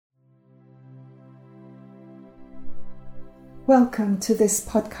Welcome to this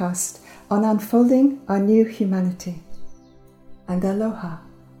podcast on unfolding our new humanity. And aloha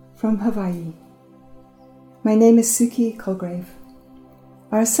from Hawaii. My name is Suki Colgrave.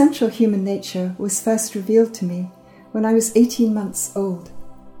 Our essential human nature was first revealed to me when I was 18 months old.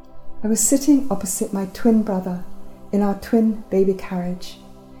 I was sitting opposite my twin brother in our twin baby carriage,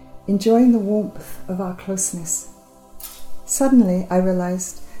 enjoying the warmth of our closeness. Suddenly I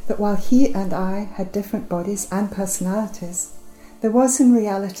realized that while he and I had different bodies and personalities, there was in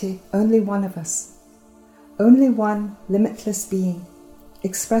reality only one of us, only one limitless being,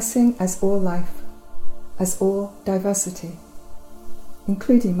 expressing as all life, as all diversity,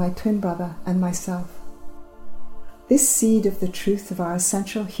 including my twin brother and myself. This seed of the truth of our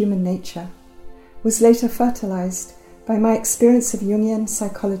essential human nature was later fertilized by my experience of Jungian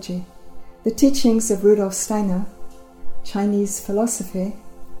psychology, the teachings of Rudolf Steiner, Chinese philosophy,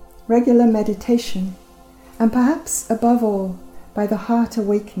 regular meditation, and perhaps above all by the heart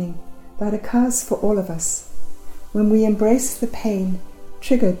awakening that occurs for all of us when we embrace the pain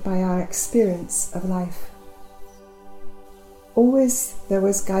triggered by our experience of life. Always there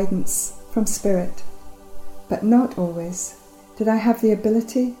was guidance from Spirit, but not always did I have the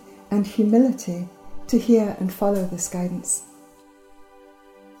ability and humility to hear and follow this guidance.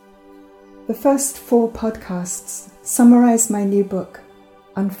 The first 4 podcasts summarize my new book,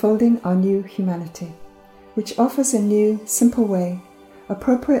 Unfolding Our New Humanity, which offers a new, simple way,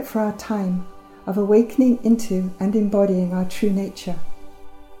 appropriate for our time, of awakening into and embodying our true nature.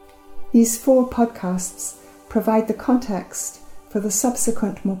 These 4 podcasts provide the context for the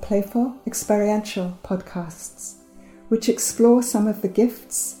subsequent more playful, experiential podcasts, which explore some of the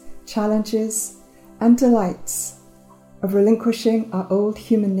gifts, challenges, and delights of relinquishing our old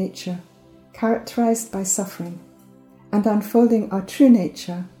human nature, characterized by suffering, and unfolding our true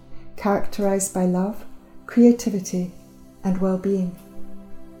nature, characterized by love, creativity, and well-being.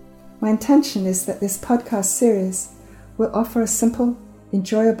 My intention is that this podcast series will offer a simple,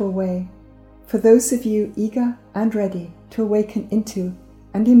 enjoyable way for those of you eager and ready to awaken into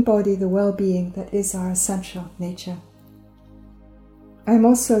and embody the well-being that is our essential nature. I am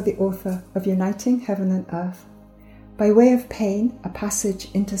also the author of Uniting Heaven and Earth, by way of pain, a passage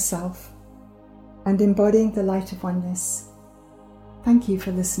into self, and embodying the light of oneness. Thank you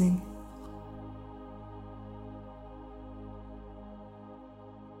for listening.